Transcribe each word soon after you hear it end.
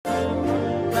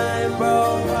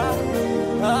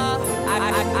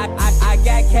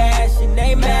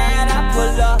ain't mad, I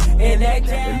pull up in that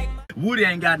gang. Woody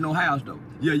ain't got no house though.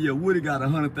 Yeah, Woody got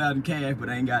 100,000 cash, but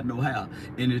ain't got no house.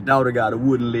 And his daughter got a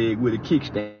wooden leg with a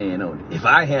kickstand on it. If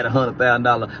I had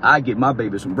 $100,000, I'd get my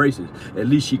baby some braces. At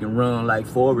least she can run like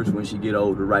Forrest when she get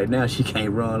older. Right now, she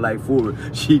can't run like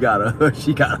Forrest. She got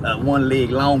a one leg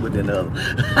longer than the other.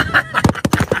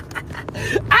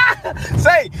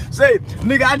 Say,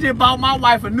 nigga, I just bought my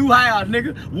wife a new house,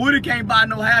 nigga. Woody can't buy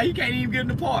no house. He can't even get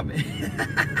an apartment.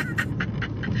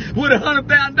 With $100,000,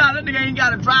 that nigga ain't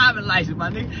got a driving license, my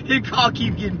nigga. His car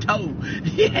keep getting towed.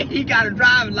 He got a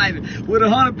driving license with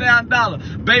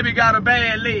 $100,000. Baby got a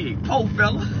bad leg. Poor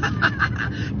fella.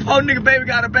 Poor nigga, baby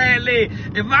got a bad leg.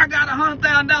 If I got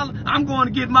 $100,000, I'm going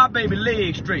to get my baby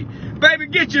leg straight. Baby,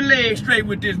 get your leg straight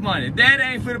with this money. That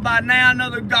ain't finna buy now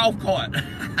another golf cart.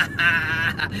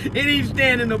 It ain't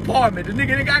staying in the apartment. The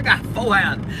nigga, I got 4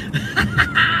 houses.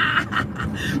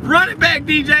 Run it back,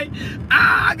 DJ.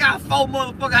 I got 4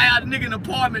 motherfucker houses, nigga in the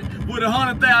apartment with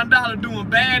 $100,000 doing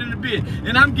bad in the bit.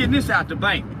 And I'm getting this out the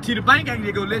bank. See, the bank ain't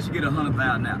gonna let you get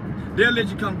 $100,000 out. They'll let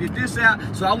you come get this out.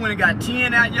 So I went and got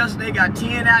 10 out yesterday, got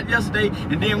 10 out yesterday,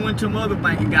 and then went to my other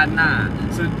bank and got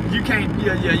 9. So you can't,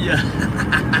 yeah.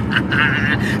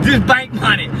 This bank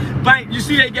money. Bank, you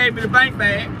see they gave me the bank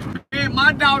bag. And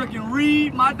my daughter can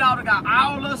read, my daughter got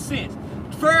all her sense.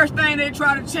 First thing they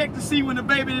try to check to see when the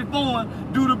baby is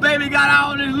born, do the baby got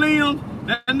all his limbs?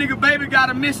 That nigga baby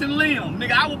got a missing limb.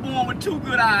 Nigga, I was born with 2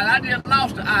 good eyes. I just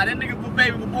lost an eye. That nigga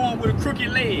baby was born with a crooked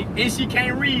leg. And she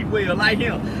can't read well like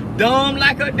him. Dumb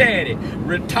like her daddy.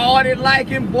 Retarded like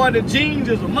him. Boy, the genes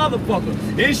is a motherfucker.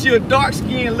 And she a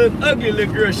dark-skinned, little ugly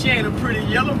little girl. She ain't a pretty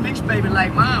yellow mixed baby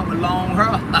like mine with long hair.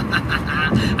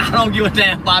 I don't give a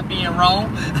damn about being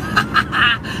wrong.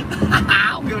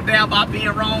 I don't give a damn about being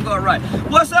wrong or right.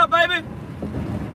 What's up, baby?